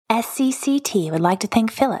SCCT would like to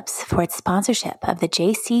thank Philips for its sponsorship of the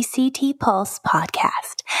JCCT Pulse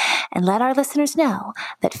podcast and let our listeners know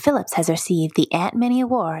that Philips has received the Ant Mini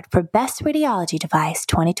Award for Best Radiology Device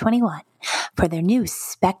 2021 for their new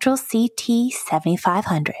Spectral CT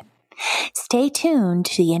 7500. Stay tuned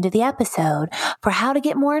to the end of the episode for how to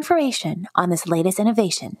get more information on this latest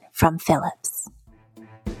innovation from Philips.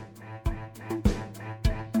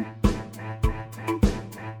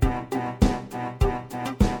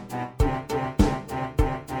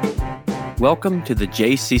 Welcome to the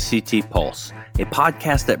JCCT Pulse, a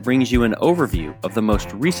podcast that brings you an overview of the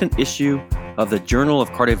most recent issue of the Journal of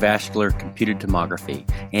Cardiovascular Computed Tomography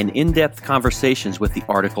and in-depth conversations with the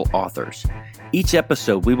article authors. Each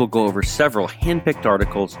episode, we will go over several hand-picked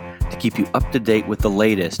articles to keep you up to date with the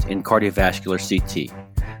latest in cardiovascular CT.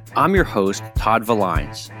 I'm your host, Todd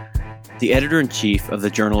Valines, the editor-in-chief of the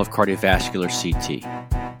Journal of Cardiovascular CT,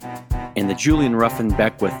 and the Julian Ruffin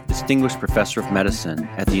Beckwith Distinguished Professor of Medicine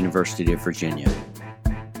at the University of Virginia.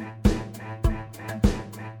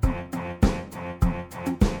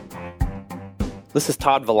 This is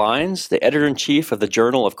Todd Valines, the editor-in-chief of the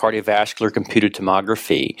Journal of Cardiovascular Computed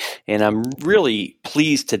Tomography, and I'm really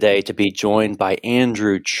pleased today to be joined by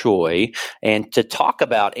Andrew Choi and to talk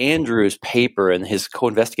about Andrew's paper and his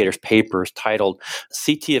co-investigator's papers titled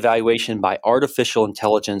CT Evaluation by Artificial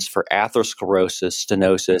Intelligence for Atherosclerosis,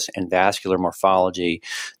 Stenosis, and Vascular Morphology,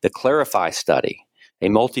 the CLARIFY study, a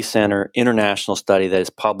multi-center international study that is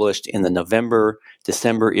published in the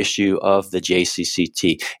November-December issue of the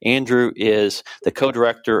JCCT. Andrew is the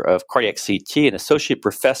co-director of cardiac CT and associate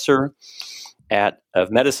professor of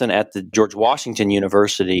medicine at the George Washington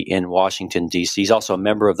University in Washington, D.C. He's also a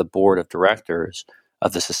member of the board of directors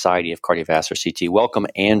of the Society of Cardiovascular CT. Welcome,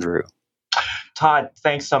 Andrew. Todd,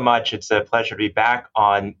 thanks so much. It's a pleasure to be back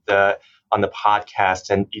on the podcast,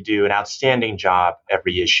 and you do an outstanding job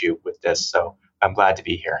every issue with this. So I'm glad to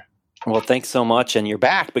be here. Well, thanks so much. And you're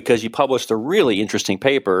back because you published a really interesting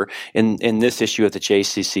paper in this issue of the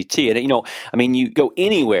JCCT. And, you go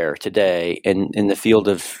anywhere today in the field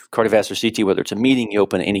of cardiovascular CT, whether it's a meeting, you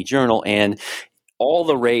open any journal, and all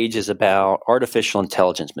the rage is about artificial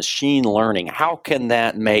intelligence, machine learning. How can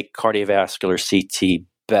that make cardiovascular CT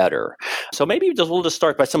better? So maybe we'll just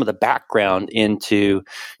start by some of the background into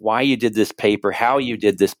why you did this paper, how you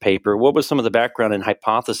did this paper. What was some of the background and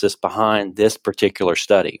hypothesis behind this particular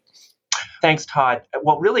study? Thanks, Todd.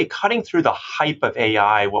 Well, really cutting through the hype of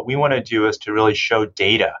AI, what we want to do is to really show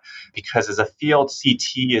data, because as a field,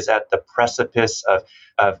 CT is at the precipice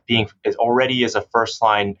of being already as a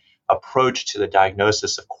first-line approach to the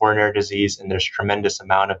diagnosis of coronary disease, and there's tremendous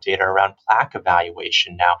amount of data around plaque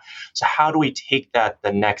evaluation now. So how do we take that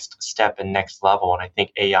the next step and next level? And I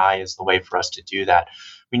think AI is the way for us to do that.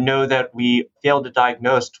 We know that we fail to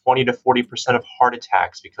diagnose 20 to 40% of heart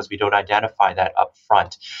attacks because we don't identify that up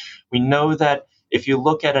front. We know that if you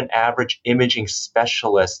look at an average imaging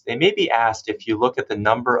specialist, they may be asked, if you look at the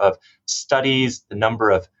number of studies, the number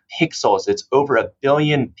of pixels, it's over 1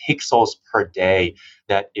 billion pixels per day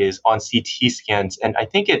that is on CT scans. And I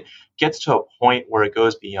think it gets to a point where it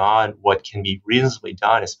goes beyond what can be reasonably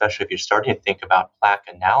done, especially if you're starting to think about plaque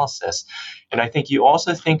analysis. And I think you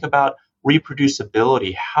also think about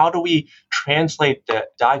reproducibility. How do we translate the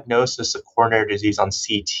diagnosis of coronary disease on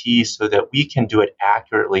CT so that we can do it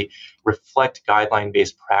accurately, reflect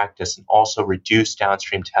guideline-based practice, and also reduce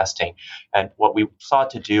downstream testing? And what we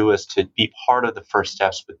sought to do is to be part of the first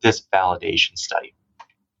steps with this validation study.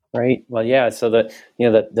 Right. Well, yeah. So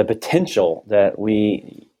the potential that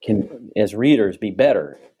we can, as readers, be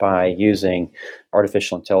better by using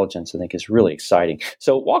artificial intelligence, I think, is really exciting.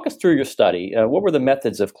 So walk us through your study. What were the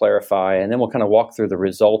methods of CLARIFY? And then we'll kind of walk through the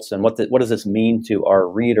results and what does this mean to our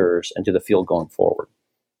readers and to the field going forward?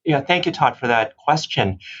 Yeah, thank you, Todd, for that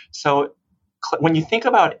question. So when you think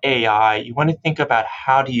about AI, you want to think about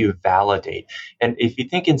how do you validate? And if you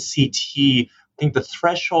think in CT, I think the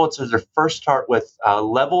thresholds are to first start with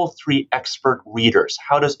level 3 expert readers.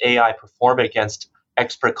 How does AI perform against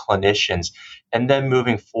expert clinicians? And then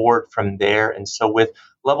moving forward from there. And so with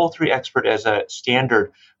level 3 expert as a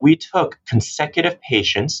standard, we took consecutive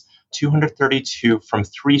patients, 232 from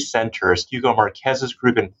 3 centers, Hugo Marquez's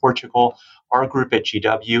group in Portugal, our group at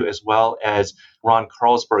GW, as well as Ron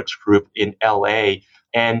Carlsberg's group in LA,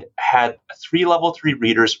 and had 3 level 3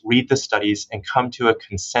 readers read the studies and come to a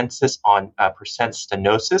consensus on percent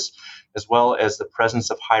stenosis, as well as the presence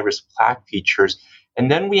of high-risk plaque features. And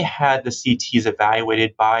then we had the CTs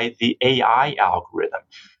evaluated by the AI algorithm.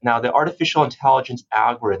 Now, the artificial intelligence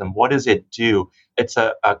algorithm, what does it do? It's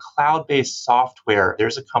a cloud-based software.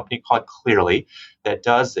 There's a company called Cleerly that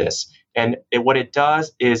does this. What it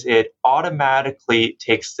does is it automatically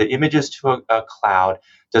takes the images to a cloud,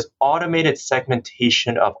 does automated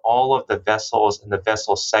segmentation of all of the vessels and the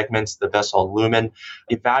vessel segments, the vessel lumen,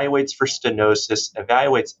 evaluates for stenosis,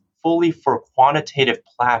 evaluates fully for quantitative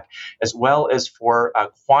plaque, as well as for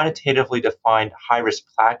quantitatively defined high-risk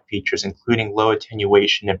plaque features, including low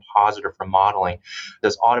attenuation and positive for modeling,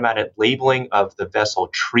 does automatic labeling of the vessel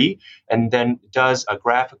tree, and then does a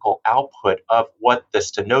graphical output of what the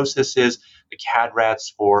stenosis is, the CAD-RAD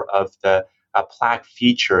score of the plaque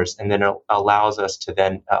features, and then it allows us to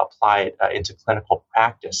then apply it into clinical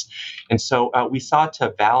practice. And so we sought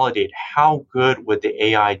to validate how good would the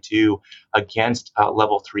AI do against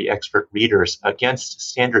level 3 expert readers, against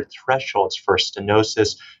standard thresholds for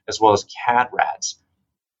stenosis, as well as CAD-RADs.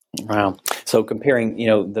 Wow. So comparing,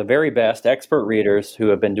 the very best expert readers who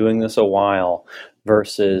have been doing this a while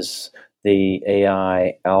versus the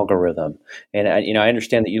AI algorithm. And I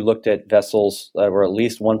understand that you looked at vessels that were at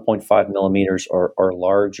least 1.5 millimeters or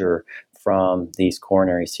larger from these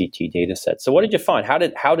coronary CT data sets. So what did you find? How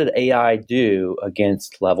did AI do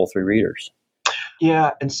against level 3 readers?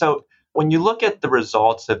 Yeah, and so when you look at the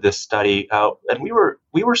results of this study, and we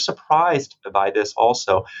were surprised by this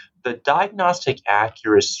also, the diagnostic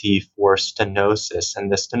accuracy for stenosis,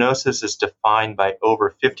 and the stenosis is defined by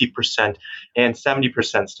over 50% and 70%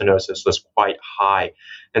 stenosis, was quite high.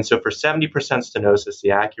 And so for 70% stenosis,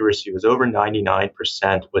 the accuracy was over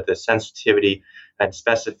 99% with a sensitivity and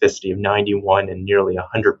specificity of 91 and nearly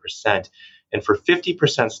 100%. And for 50%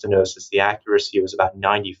 stenosis, the accuracy was about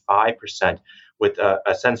 95%. With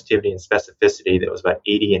a sensitivity and specificity that was about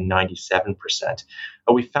 80 and 97%.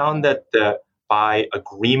 We found that by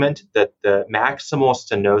agreement that the maximal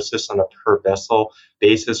stenosis on a per vessel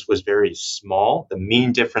basis was very small. The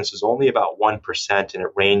mean difference was only about 1%, and it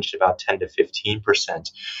ranged about 10 to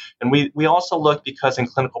 15%. And we also looked, because in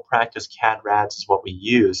clinical practice, CAD-RADS is what we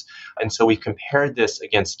use. And so we compared this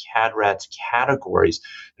against CAD-RADS categories,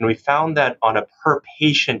 and we found that on a per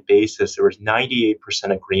patient basis, there was 98%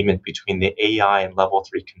 agreement between the AI and level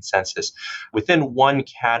 3 consensus within one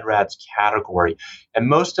CAD-RADS category. And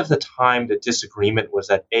most of the time, the disagreement was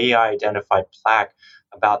that AI identified plaque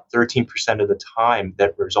about 13% of the time,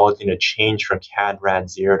 that resulted in a change from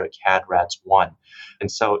CAD-RADS 0 to CAD-RADS 1.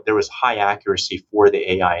 And so there was high accuracy for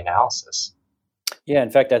the AI analysis. Yeah,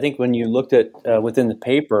 in fact, I think when you looked at within the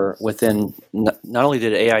paper, not only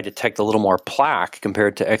did AI detect a little more plaque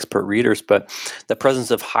compared to expert readers, but the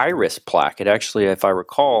presence of high-risk plaque. It actually, if I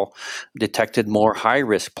recall, detected more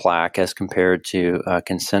high-risk plaque as compared to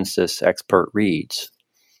consensus expert reads.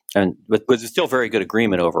 And with still very good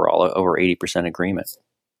agreement overall, over 80% agreement.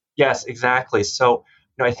 Yes, exactly. So,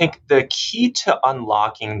 I think the key to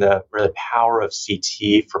unlocking the power of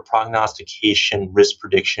CT for prognostication, risk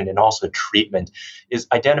prediction, and also treatment is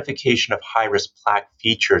identification of high-risk plaque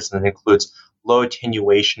features, and that includes low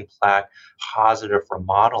attenuation plaque, positive for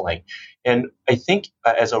modeling. And I think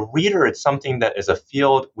as a reader, it's something that as a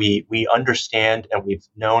field we understand and we've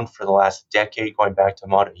known for the last decade, going back to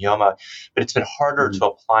Motoyama, but it's been harder to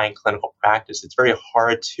apply in clinical practice. It's very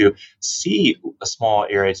hard to see small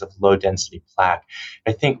areas of low density plaque.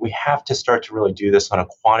 I think we have to start to really do this on a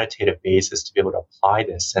quantitative basis to be able to apply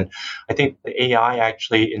this. And I think the AI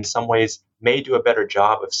actually, in some ways, may do a better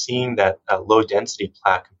job of seeing that low density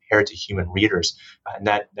plaque compared to human readers. And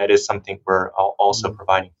that is something we're also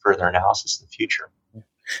providing further analysis in the future.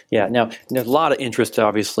 Yeah. Now, there's a lot of interest,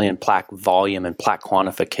 obviously, in plaque volume and plaque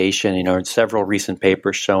quantification. Several recent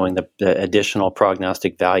papers showing the additional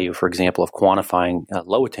prognostic value, for example, of quantifying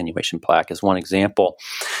low attenuation plaque is one example.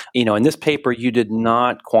 In this paper, you did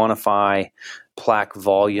not quantify plaque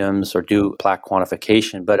volumes or do plaque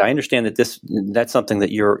quantification, but I understand that that's something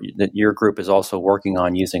that your group is also working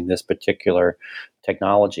on using this particular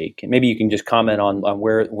technology. Maybe you can just comment on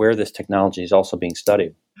where this technology is also being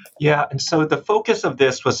studied. Yeah, and so the focus of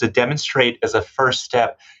this was to demonstrate as a first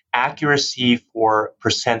step accuracy for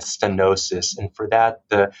percent stenosis. And for that,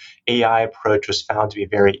 the AI approach was found to be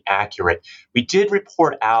very accurate. We did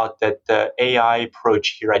report out that the AI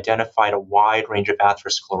approach here identified a wide range of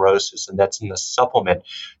atherosclerosis, and that's in the supplement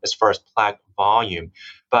as far as plaque volume.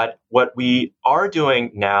 But what we are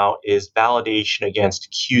doing now is validation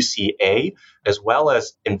against QCA as well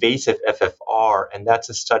as invasive FFR, and that's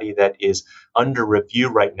a study that is under review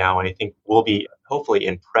right now, and I think will be hopefully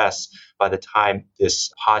in press by the time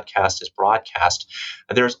this podcast is broadcast.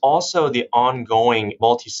 There's also the ongoing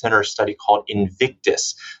multi-center study called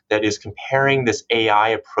Invictus that is comparing this AI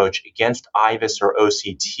approach against IVUS or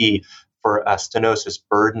OCT for stenosis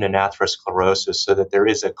burden and atherosclerosis so that there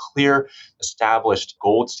is a clear established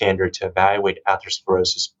gold standard to evaluate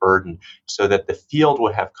atherosclerosis burden so that the field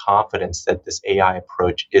will have confidence that this AI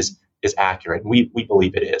approach is accurate. We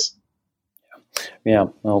believe it is. Yeah,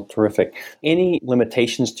 well, terrific. Any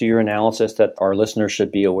limitations to your analysis that our listeners should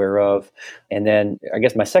be aware of? And then I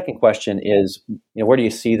guess my second question is, where do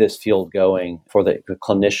you see this field going for the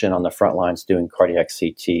clinician on the front lines doing cardiac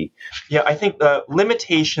CT? Yeah, I think the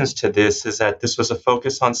limitations to this is that this was a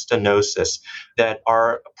focus on stenosis, that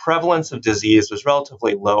our prevalence of disease was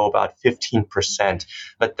relatively low, about 15%,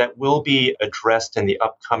 but that will be addressed in the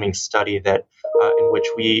upcoming study that in which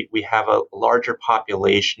we have a larger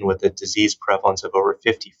population with a disease prevalence of over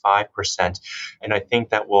 55%. And I think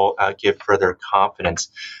that will give further confidence.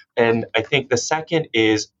 And I think the second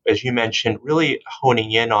is, as you mentioned, really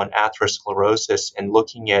honing in on atherosclerosis and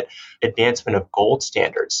looking at advancement of gold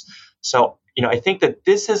standards. So, I think that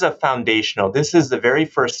this is this is the very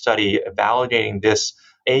first study validating this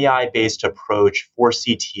AI-based approach for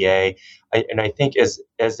CTA. And I think as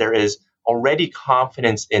there is already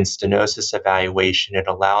confidence in stenosis evaluation, it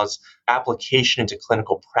allows application into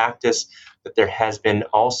clinical practice, that there has been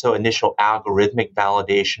also initial algorithmic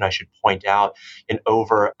validation, I should point out, in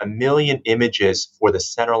over 1 million images for the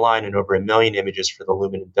centerline and over 1 million images for the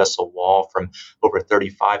lumen vessel wall from over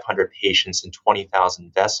 3,500 patients and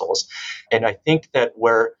 20,000 vessels. And I think that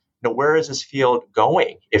where is this field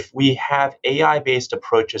going? If we have AI-based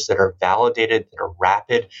approaches that are validated, that are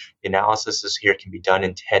rapid, the analysis here can be done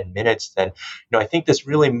in 10 minutes, then I think this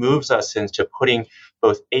really moves us into putting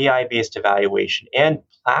both AI-based evaluation and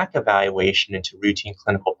plaque evaluation into routine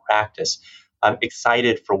clinical practice. I'm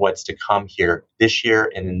excited for what's to come here this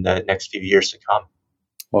year and in the next few years to come.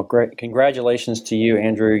 Well, great. Congratulations to you,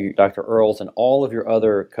 Andrew, Dr. Earls, and all of your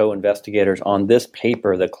other co-investigators on this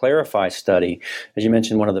paper, the Clarify study. As you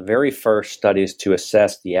mentioned, one of the very first studies to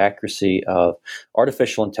assess the accuracy of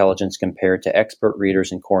artificial intelligence compared to expert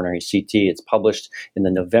readers in coronary CT. It's published in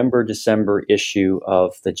the November-December issue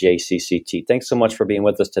of the JCCT. Thanks so much for being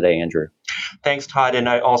with us today, Andrew. Thanks, Todd. And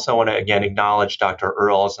I also want to, again, acknowledge Dr.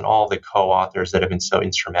 Earls and all the co-authors that have been so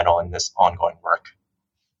instrumental in this ongoing work.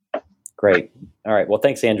 Great. All right. Well,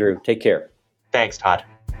 thanks, Andrew. Take care. Thanks, Todd.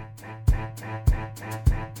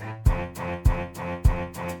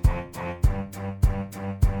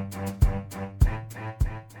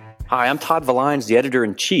 Hi, I'm Todd Valines, the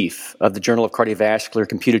editor-in-chief of the Journal of Cardiovascular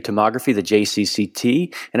Computed Tomography, the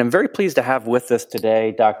JCCT, and I'm very pleased to have with us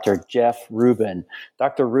today Dr. Jeff Rubin.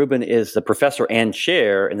 Dr. Rubin is the professor and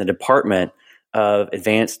chair in the Department of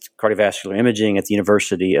Advanced Cardiovascular Imaging at the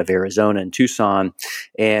University of Arizona in Tucson.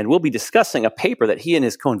 And we'll be discussing a paper that he and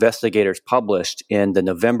his co-investigators published in the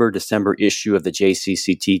November-December issue of the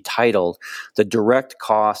JCCT titled The Direct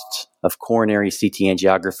Costs of Coronary CT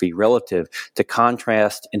Angiography Relative to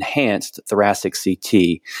Contrast-Enhanced Thoracic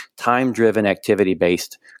CT, Time-Driven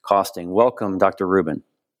Activity-Based Costing. Welcome, Dr. Rubin.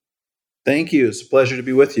 Thank you. It's a pleasure to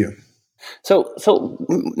be with you. So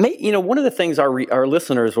one of the things our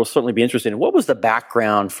listeners will certainly be interested in, what was the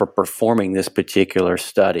background for performing this particular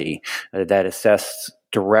study that assessed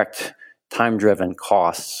direct time-driven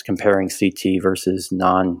costs comparing CT versus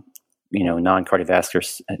non-cardiovascular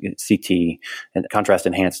CT and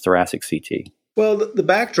contrast-enhanced thoracic CT? Well, the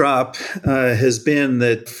backdrop has been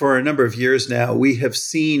that for a number of years now, we have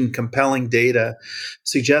seen compelling data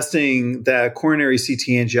suggesting that coronary CT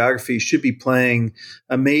angiography should be playing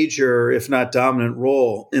a major, if not dominant,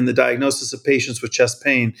 role in the diagnosis of patients with chest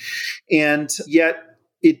pain. And yet,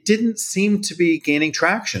 it didn't seem to be gaining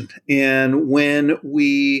traction. And when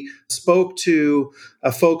we spoke to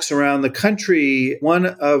folks around the country, one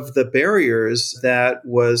of the barriers that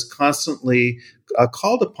was constantly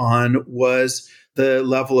called upon was the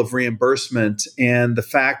level of reimbursement and the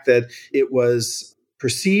fact that it was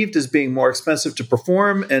perceived as being more expensive to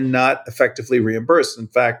perform and not effectively reimbursed. In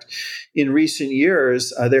fact, in recent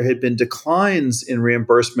years, there had been declines in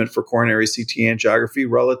reimbursement for coronary CT angiography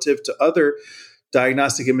relative to other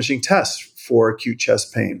diagnostic imaging tests for acute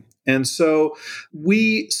chest pain. And so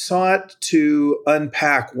we sought to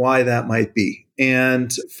unpack why that might be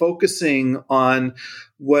and focusing on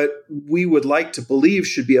what we would like to believe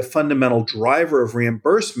should be a fundamental driver of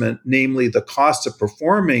reimbursement, namely the cost of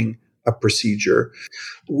performing a procedure.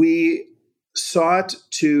 We sought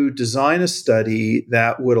to design a study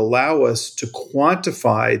that would allow us to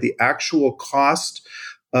quantify the actual cost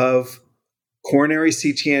of coronary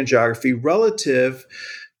CT angiography relative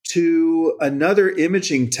to another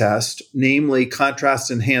imaging test, namely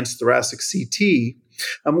contrast-enhanced thoracic CT,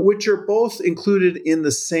 which are both included in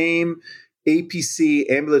the same APC,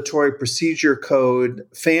 Ambulatory Procedure Code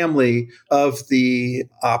family of the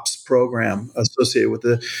OPS program associated with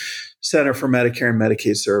the Center for Medicare and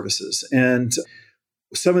Medicaid Services. And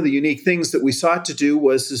some of the unique things that we sought to do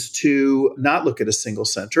is to not look at a single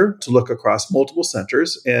center, to look across multiple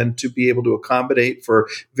centers, and to be able to accommodate for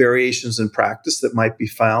variations in practice that might be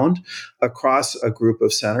found across a group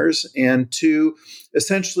of centers, and to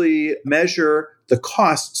essentially measure the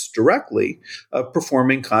costs directly of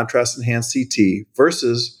performing contrast-enhanced CT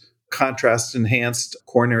versus contrast-enhanced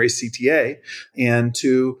coronary CTA, and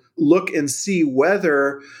to look and see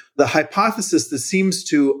whether the hypothesis that seems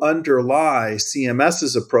to underlie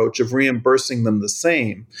CMS's approach of reimbursing them the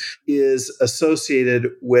same is associated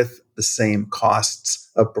with the same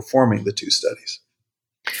costs of performing the two studies.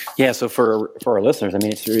 Yeah, so for our listeners, I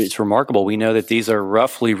mean, it's remarkable. We know that these are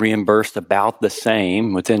roughly reimbursed about the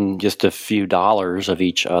same, within just a few dollars of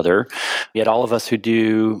each other. Yet all of us who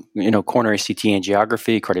do, coronary CT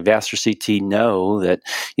angiography, cardiovascular CT know that,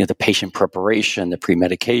 the patient preparation, the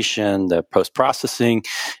pre-medication, the post-processing,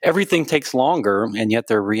 everything takes longer, and yet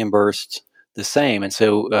they're reimbursed the same. And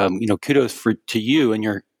so, kudos to you and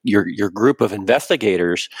your group of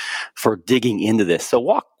investigators for digging into this. So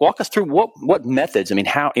walk us through what methods. I mean,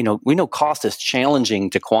 how, we know cost is challenging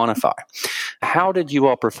to quantify. How did you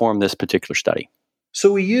all perform this particular study?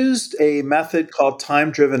 So we used a method called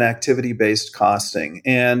time-driven activity-based costing.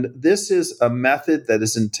 And this is a method that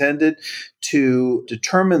is intended to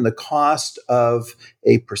determine the cost of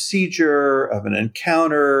a procedure, of an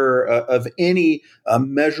encounter, of any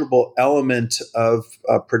measurable element of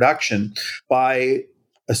production by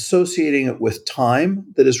associating it with time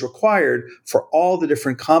that is required for all the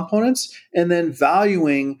different components, and then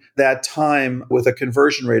valuing that time with a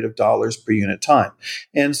conversion rate of dollars per unit time.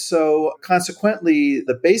 And so consequently,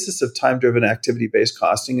 the basis of time-driven activity-based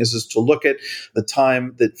costing is to look at the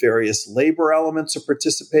time that various labor elements are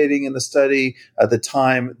participating in the study, the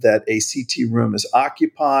time that a CT room is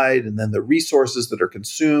occupied, and then the resources that are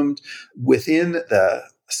consumed within the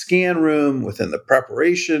scan room, within the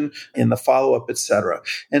preparation, in the follow-up, et cetera.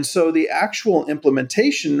 And so the actual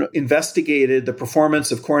implementation investigated the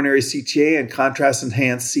performance of coronary CTA and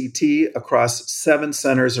contrast-enhanced CT across 7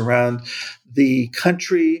 centers around the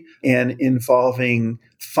country and involving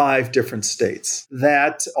 5 different states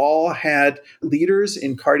that all had leaders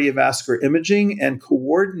in cardiovascular imaging and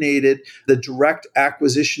coordinated the direct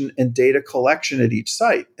acquisition and data collection at each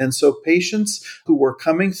site. And so patients who were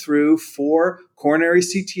coming through for coronary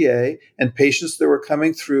CTA and patients that were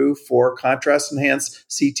coming through for contrast-enhanced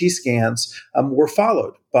CT scans were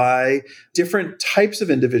followed by different types of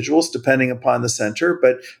individuals depending upon the center,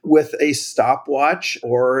 but with a stopwatch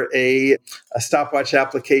or a stopwatch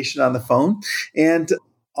application on the phone. And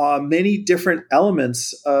many different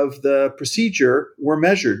elements of the procedure were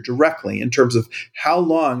measured directly in terms of how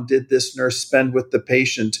long did this nurse spend with the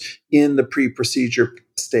patient in the pre-procedure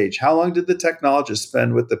stage? How long did the technologist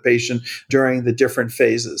spend with the patient during the different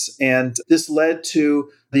phases? And this led to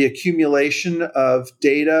the accumulation of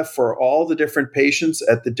data for all the different patients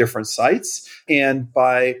at the different sites. And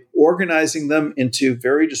by organizing them into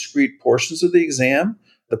very discrete portions of the exam,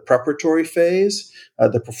 the preparatory phase,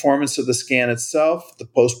 the performance of the scan itself, the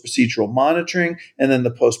post-procedural monitoring, and then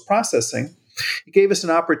the post-processing, it gave us an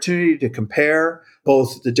opportunity to compare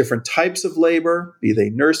both the different types of labor, be they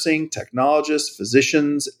nursing, technologists,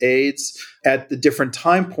 physicians, aides, at the different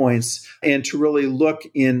time points, and to really look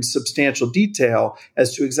in substantial detail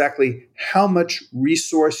as to exactly how much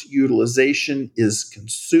resource utilization is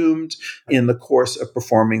consumed in the course of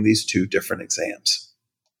performing these 2 different exams.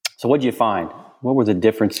 So what did you find? What were the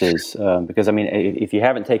differences? Because, I mean, if you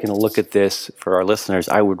haven't taken a look at this for our listeners,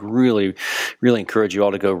 I would really, really encourage you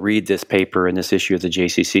all to go read this paper in this issue of the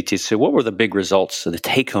JCCT. So what were the big results, the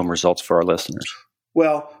take-home results for our listeners?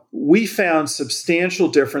 Well, we found substantial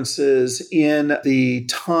differences in the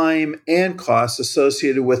time and cost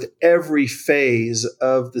associated with every phase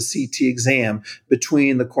of the CT exam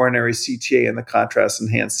between the coronary CTA and the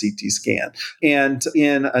contrast-enhanced CT scan. And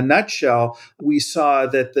in a nutshell, we saw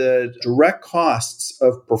that the direct costs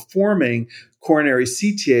of performing coronary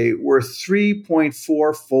CTA were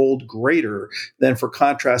 3.4-fold greater than for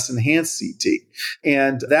contrast-enhanced CT.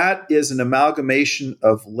 And that is an amalgamation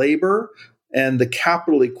of labor and the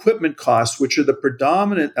capital equipment costs, which are the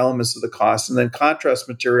predominant elements of the cost, and then contrast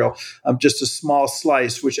material, just a small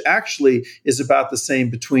slice, which actually is about the same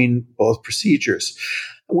between both procedures.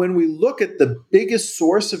 when we look at the biggest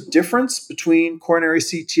source of difference between coronary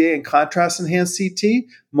CTA and contrast-enhanced CT,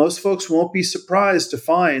 most folks won't be surprised to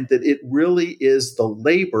find that it really is the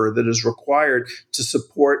labor that is required to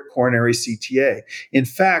support coronary CTA. In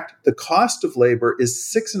fact, the cost of labor is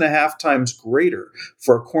 6.5 times greater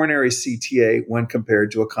for a coronary CTA when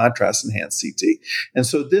compared to a contrast-enhanced CT. And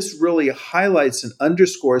so this really highlights and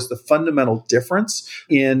underscores the fundamental difference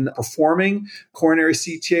in performing coronary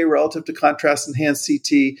CTA relative to contrast-enhanced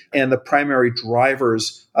CT and the primary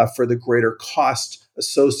drivers for the greater cost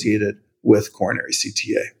associated with coronary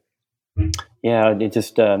CTA. Yeah, it's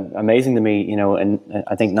just amazing to me, and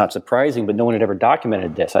I think not surprising, but no one had ever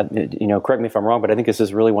documented this. Correct me if I'm wrong, but I think this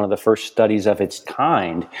is really one of the first studies of its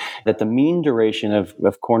kind, that the mean duration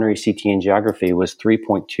of coronary CT angiography was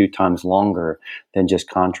 3.2 times longer than just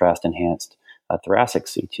contrast-enhanced thoracic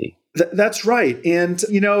CT. That's right. And,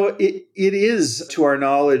 it is, to our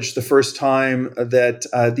knowledge, the first time that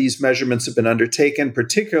these measurements have been undertaken,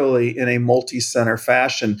 particularly in a multi-center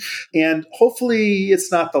fashion. And hopefully it's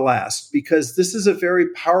not the last, because this is a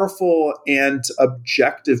very powerful and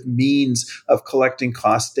objective means of collecting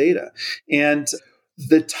cost data. And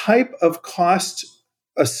the type of cost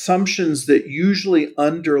assumptions that usually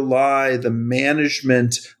underlie the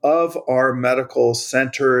management of our medical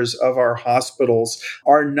centers, of our hospitals,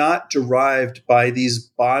 are not derived by these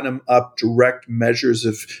bottom-up direct measures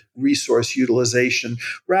of resource utilization.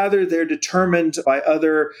 Rather, they're determined by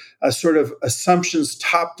other sort of assumptions,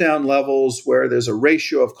 top-down levels, where there's a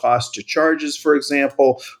ratio of cost to charges, for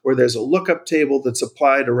example, or there's a lookup table that's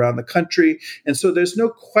applied around the country. And so there's no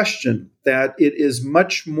question that it is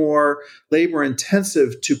much more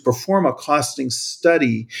labor-intensive to perform a costing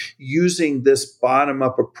study using this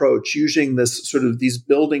bottom-up approach, using this sort of these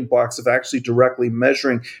building blocks of actually directly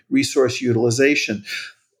measuring resource utilization.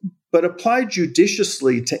 But applied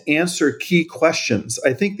judiciously to answer key questions,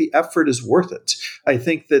 I think the effort is worth it. I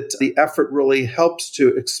think that the effort really helps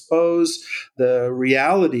to expose the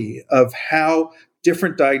reality of how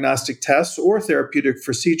different diagnostic tests or therapeutic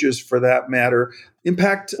procedures, for that matter,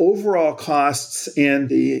 impact overall costs and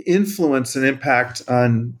the influence and impact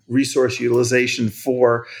on resource utilization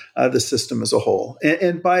for the system as a whole.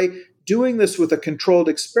 And by doing this with a controlled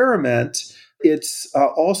experiment, it's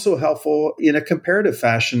also helpful in a comparative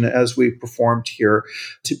fashion, as we performed here,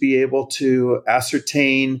 to be able to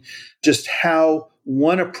ascertain just how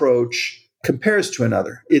one approach compares to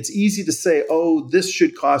another. It's easy to say, oh, this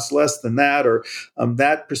should cost less than that, or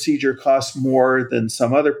that procedure costs more than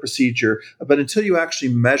some other procedure. But until you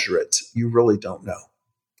actually measure it, you really don't know.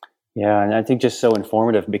 Yeah, and I think just so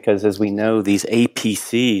informative, because as we know, these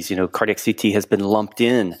APCs, cardiac CT has been lumped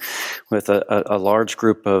in with a large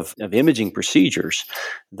group of imaging procedures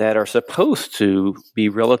that are supposed to be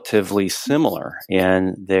relatively similar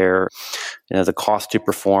in their, the cost to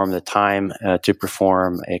perform, the time to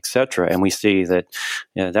perform, et cetera. And we see that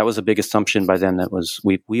that was a big assumption by them. That was,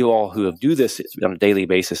 we all who do this on a daily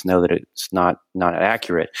basis know that it's not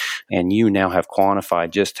accurate. And you now have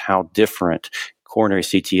quantified just how different coronary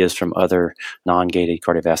CT is from other non-gated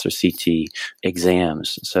cardiovascular CT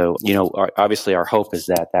exams. So, obviously our hope is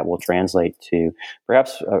that will translate to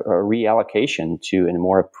perhaps a reallocation to a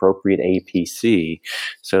more appropriate APC,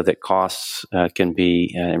 so that costs can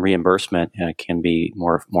be, and reimbursement can be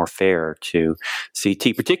more fair to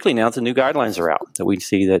CT, particularly now that the new guidelines are out, that we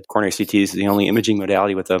see that coronary CT is the only imaging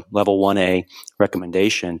modality with a level 1A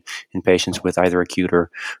recommendation in patients with either acute or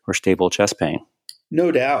stable chest pain. No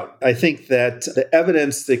doubt. I think that the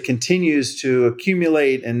evidence that continues to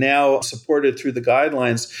accumulate and now supported through the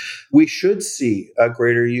guidelines, we should see a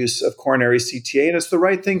greater use of coronary CTA, and it's the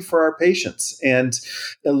right thing for our patients. And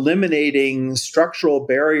eliminating structural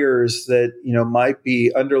barriers that, might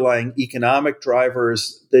be underlying economic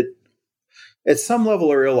drivers that at some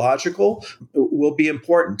level are illogical will be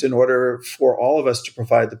important in order for all of us to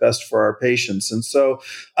provide the best for our patients. And so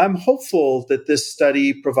I'm hopeful that this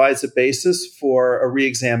study provides a basis for a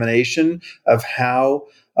reexamination of how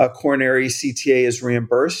coronary CTA is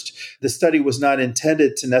reimbursed. The study was not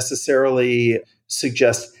intended to necessarily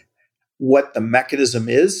suggest what the mechanism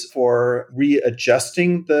is for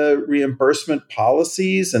readjusting the reimbursement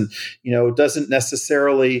policies, and doesn't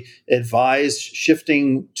necessarily advise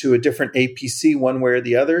shifting to a different APC one way or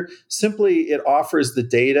the other. Simply, it offers the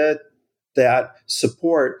data that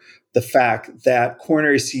support the fact that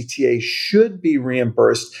coronary CTA should be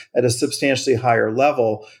reimbursed at a substantially higher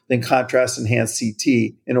level than contrast-enhanced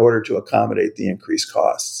CT in order to accommodate the increased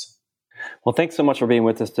costs. Well, thanks so much for being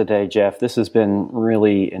with us today, Jeff. This has been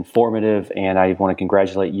really informative, and I want to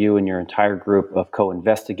congratulate you and your entire group of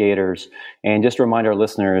co-investigators. And just remind our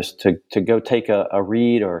listeners to go take a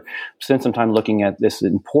read or spend some time looking at this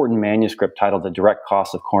important manuscript titled The Direct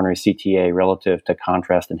Costs of Coronary CTA Relative to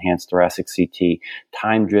Contrast-Enhanced Thoracic CT,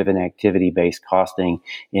 Time-Driven Activity-Based Costing,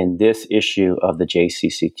 in this issue of the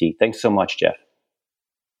JCCT. Thanks so much, Jeff.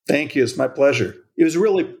 Thank you. It's my pleasure. It was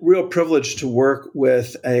really real privilege to work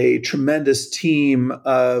with a tremendous team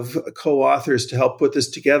of co-authors to help put this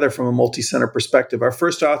together from a multi-center perspective. Our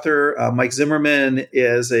first author, Mike Zimmerman,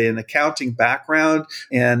 is an accounting background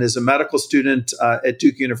and is a medical student at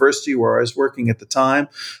Duke University, where I was working at the time.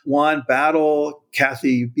 Juan Battle,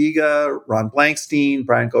 Kathy Biga, Ron Blankstein,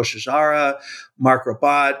 Brian Goshajara, Mark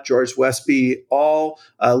Rabat, George Westby, all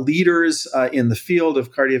leaders in the field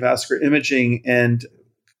of cardiovascular imaging and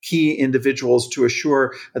key individuals to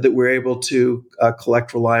assure that we're able to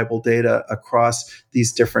collect reliable data across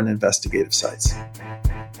these different investigative sites.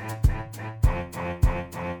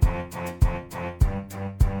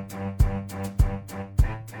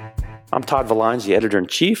 I'm Todd Villines, the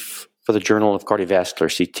editor-in-chief for the Journal of Cardiovascular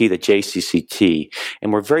CT, the JCCT,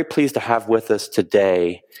 and we're very pleased to have with us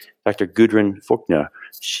today Dr. Gudrun Feuchtner.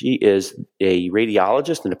 She is a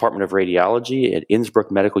radiologist in the Department of Radiology at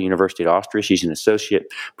Innsbruck Medical University at Austria. She's an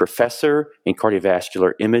associate professor in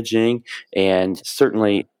cardiovascular imaging, and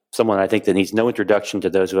certainly someone I think that needs no introduction to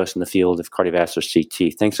those of us in the field of cardiovascular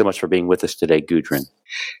CT. Thanks so much for being with us today, Gudrun.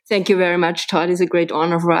 Thank you very much, Todd. It's a great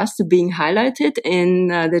honor for us to being highlighted in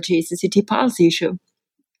the JCCT Pulse issue.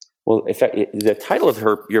 Well, in fact, the title of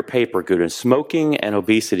your paper, Gudrun, Smoking and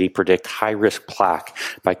Obesity Predict High-Risk Plaque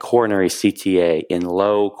by Coronary CTA in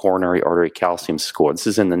Low Coronary Artery Calcium Score. This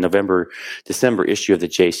is in the November-December issue of the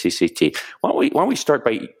JCCT. Why don't we start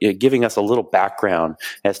by giving us a little background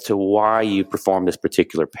as to why you performed this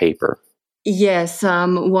particular paper? Yes,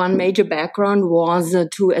 one major background was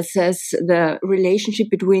to assess the relationship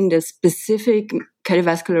between the specific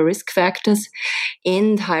cardiovascular risk factors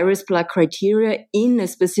and high-risk plaque criteria in a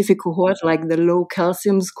specific cohort, like the low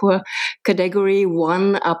calcium score category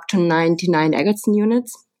 1 up to 99 Egerton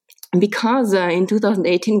units. Because in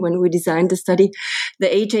 2018, when we designed the study, the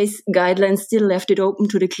AHA's guidelines still left it open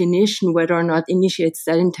to the clinician whether or not initiate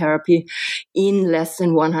statin therapy in less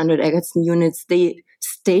than 100 Egerton units. They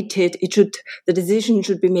stated the decision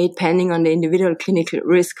should be made pending on the individual clinical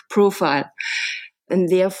risk profile. And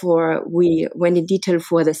therefore, we went in detail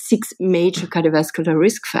for the 6 major cardiovascular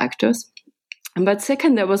risk factors. But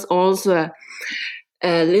second, there was also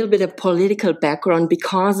a little bit of political background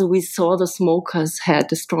because we saw the smokers had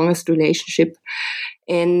the strongest relationship,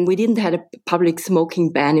 and we didn't have a public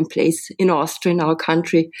smoking ban in place in Austria, in our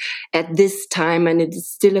country, at this time, and it is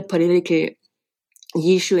still a political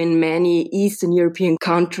issue in many Eastern European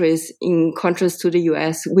countries, in contrast to the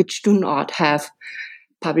US, which do not have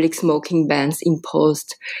public smoking bans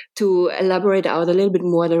imposed. To elaborate out a little bit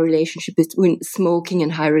more the relationship between smoking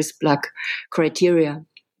and high-risk plaque criteria.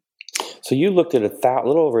 So you looked at a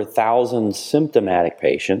little over 1,000 symptomatic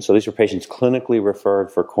patients. So these were patients clinically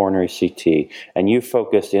referred for coronary CT, and you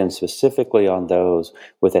focused in specifically on those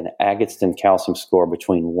with an Agatston calcium score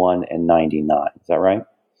between 1 and 99. Is that right?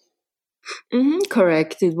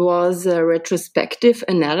 Correct. It was a retrospective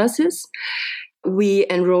analysis. We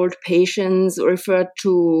enrolled patients referred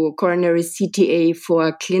to coronary CTA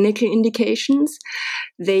for clinical indications.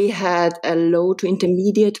 They had a low to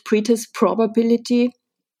intermediate pretest probability.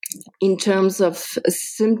 In terms of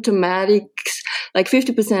symptomatics, like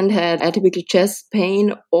 50% had atypical chest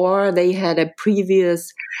pain, or they had a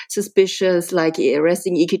previous suspicious, like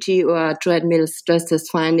resting EKG or treadmill stress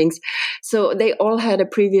test findings. So they all had a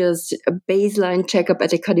previous baseline checkup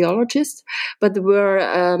at a cardiologist, but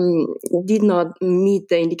did not meet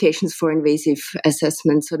the indications for invasive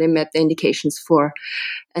assessment. So they met the indications for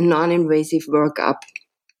a non-invasive workup.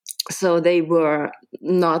 So they were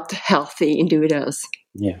not healthy individuals.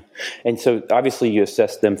 Yeah. And so obviously you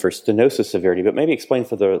assessed them for stenosis severity, but maybe explain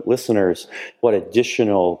for the listeners what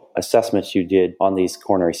additional assessments you did on these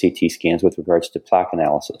coronary CT scans with regards to plaque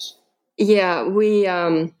analysis. Yeah, we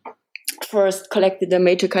first collected the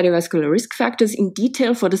major cardiovascular risk factors in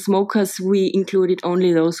detail. For the smokers, we included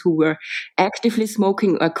only those who were actively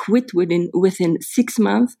smoking or quit within 6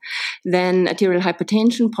 months. Then arterial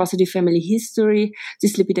hypertension, positive family history,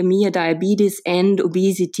 dyslipidemia, diabetes, and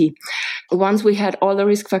obesity. Once we had all the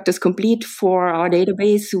risk factors complete for our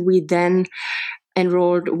database, we then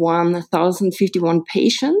enrolled 1,051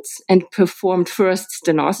 patients and performed first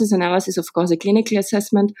stenosis analysis, of course, a clinical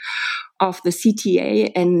assessment of the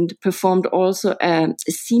CTA, and performed also a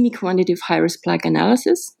semi-quantitative high-risk plaque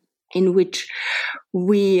analysis. in which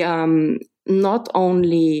we not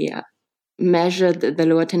only measured the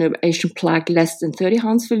low attenuation plaque less than 30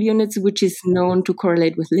 Hounsfield units, which is known to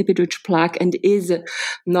correlate with lipid-rich plaque and is a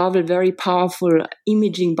novel, very powerful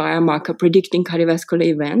imaging biomarker predicting cardiovascular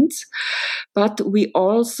events. But we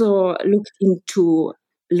also looked into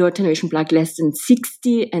low attenuation plaque less than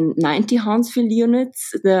 60 and 90 Hounsfield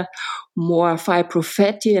units, the more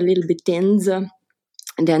fibrofatty, a little bit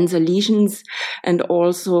denser lesions, and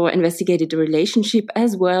also investigated the relationship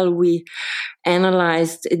as well. We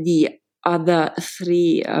analyzed the other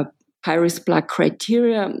three high-risk plaque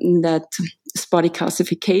criteria, that spotty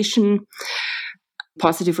calcification,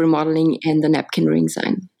 positive remodeling, and the napkin ring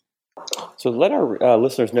sign. So let our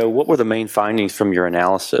listeners know, what were the main findings from your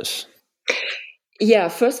analysis? Yeah,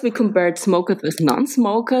 first we compared smokers with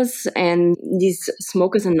non-smokers, and these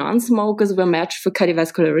smokers and non-smokers were matched for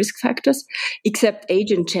cardiovascular risk factors, except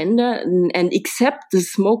age and gender, and except the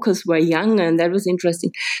smokers were younger, and that was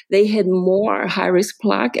interesting. They had more high-risk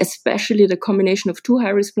plaque, especially the combination of two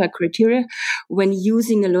high-risk plaque criteria when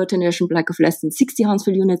using a low attenuation plaque of less than 60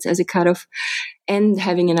 Hounsfield units as a cutoff, and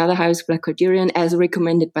having another high-risk plaque criterion as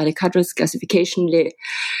recommended by the cut risk classification.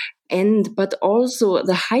 But also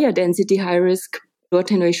the higher density high-risk low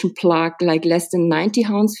attenuation plaque, like less than 90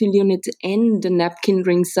 Hounsfield units, and the napkin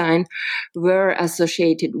ring sign were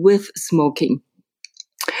associated with smoking.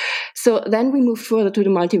 So then we moved further to the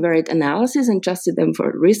multivariate analysis and adjusted them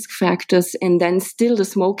for risk factors. And then still the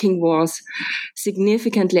smoking was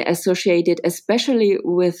significantly associated, especially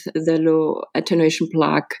with the low attenuation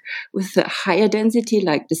plaque, with the higher density,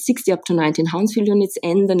 like the 60 up to 19 Hounsfield units,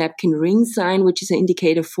 and the napkin ring sign, which is an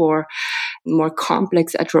indicator for more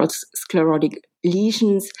complex atherosclerotic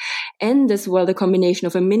lesions, and as well the combination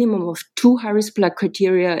of a minimum of two high-risk plaque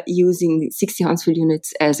criteria using 60 Hounsfield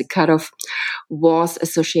units as a cutoff was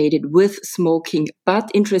associated with smoking, but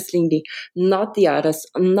interestingly, not the others,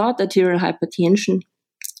 not arterial hypertension,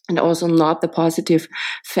 and also not the positive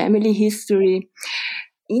family history.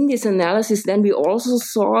 In this analysis, then we also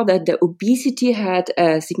saw that the obesity had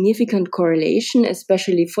a significant correlation,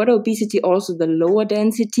 especially for the obesity, also the lower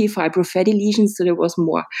density fibrofatty lesions. So there was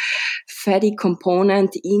more fatty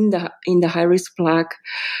component in the high risk plaque,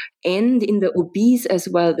 and in the obese as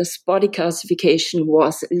well. The spotty calcification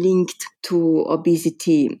was linked to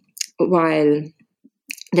obesity, while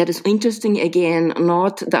that is interesting, again,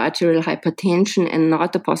 not the arterial hypertension and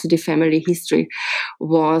not the positive family history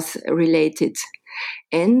was related.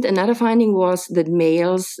 And another finding was that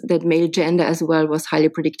male gender as well was highly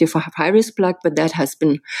predictive for high-risk plaque, but that has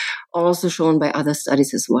been also shown by other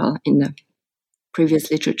studies as well in the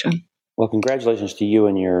previous literature. Well, congratulations to you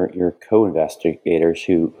and your co-investigators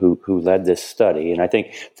who led this study. And I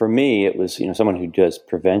think for me, it was someone who does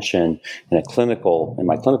prevention in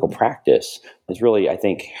my clinical practice is really, I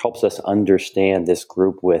think, helps us understand this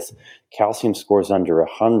group with calcium scores under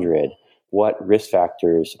 100. What risk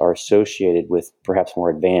factors are associated with perhaps more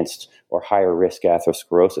advanced or higher risk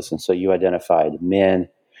atherosclerosis. And so you identified men,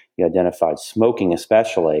 you identified smoking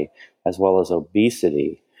especially, as well as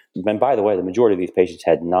obesity. And by the way, the majority of these patients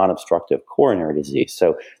had non-obstructive coronary disease.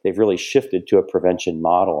 So they've really shifted to a prevention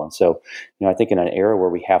model. And so, I think in an era where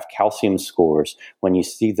we have calcium scores, when you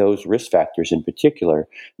see those risk factors in particular,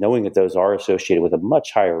 knowing that those are associated with a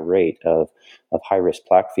much higher rate of high-risk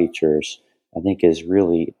plaque features, I think is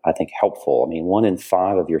really, helpful. 1 in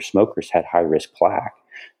 5 of your smokers had high-risk plaque,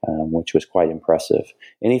 which was quite impressive.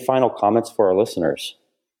 Any final comments for our listeners?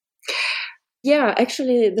 Yeah,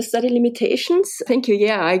 actually, the study limitations. Thank you.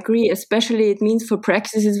 Yeah, I agree. Especially it means for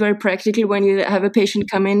practice, it's very practical when you have a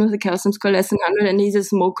patient come in with a calcium score less than 100 and he's a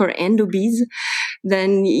smoker and obese,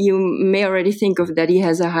 then you may already think of that he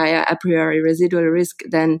has a higher a priori residual risk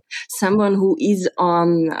than someone who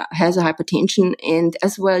has a hypertension and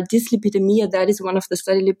as well dyslipidemia. That is one of the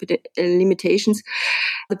study limitations.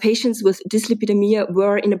 The patients with dyslipidemia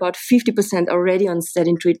were in about 50% already on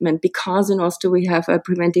statin treatment because in Austria we have a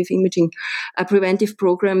preventive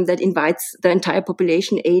program that invites the entire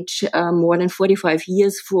population age more than 45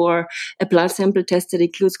 years for a blood sample test that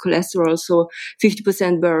includes cholesterol. So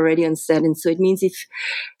 50% were already on statin. So it means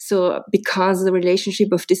because the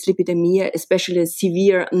relationship of dyslipidemia, especially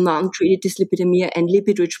severe non-treated dyslipidemia and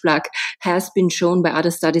lipid-rich plaque has been shown by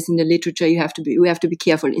other studies in the literature, we have to be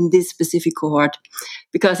careful in this specific cohort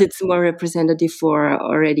because it's more representative for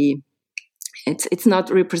already. It's not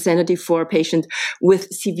representative for a patient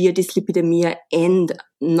with severe dyslipidemia and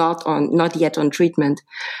not yet on treatment.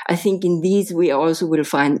 I think in these we also will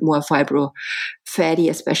find more fibrofatty,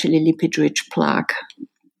 especially lipid-rich plaque.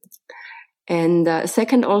 And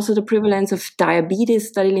second, also the prevalence of diabetes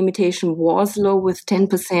study limitation was low with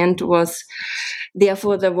 10%.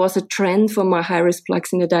 Therefore, there was a trend for more high-risk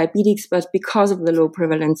plaques in the diabetics, but because of the low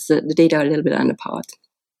prevalence, the data are a little bit underpowered.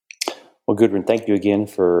 Well, Gudrun, thank you again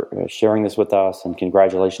for sharing this with us, and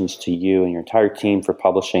congratulations to you and your entire team for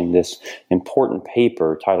publishing this important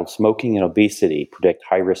paper titled Smoking and Obesity Predict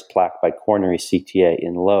High-Risk Plaque by Coronary CTA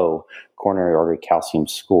in Low Coronary Artery Calcium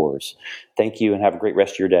Scores. Thank you, and have a great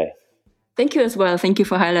rest of your day. Thank you as well. Thank you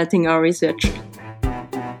for highlighting our research.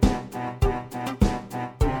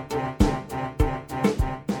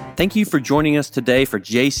 Thank you for joining us today for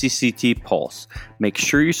JCCT Pulse. Make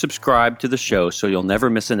sure you subscribe to the show so you'll never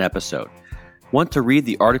miss an episode. Want to read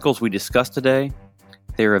the articles we discussed today?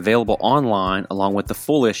 They are available online along with the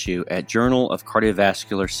full issue at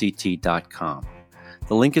journalofcardiovascularct.com.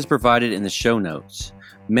 The link is provided in the show notes.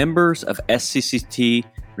 Members of SCCT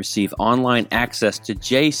receive online access to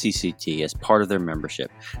JCCT as part of their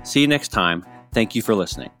membership. See you next time. Thank you for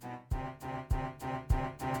listening.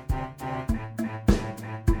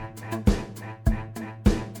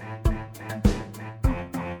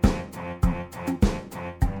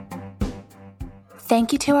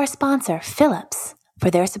 Thank you to our sponsor, Philips, for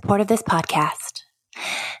their support of this podcast.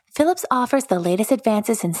 Philips offers the latest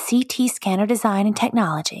advances in CT scanner design and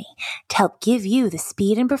technology to help give you the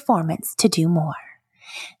speed and performance to do more.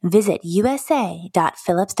 Visit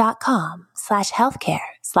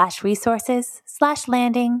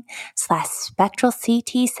usa.philips.com/healthcare/resources/landing/spectral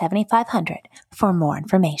CT 7500 for more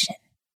information.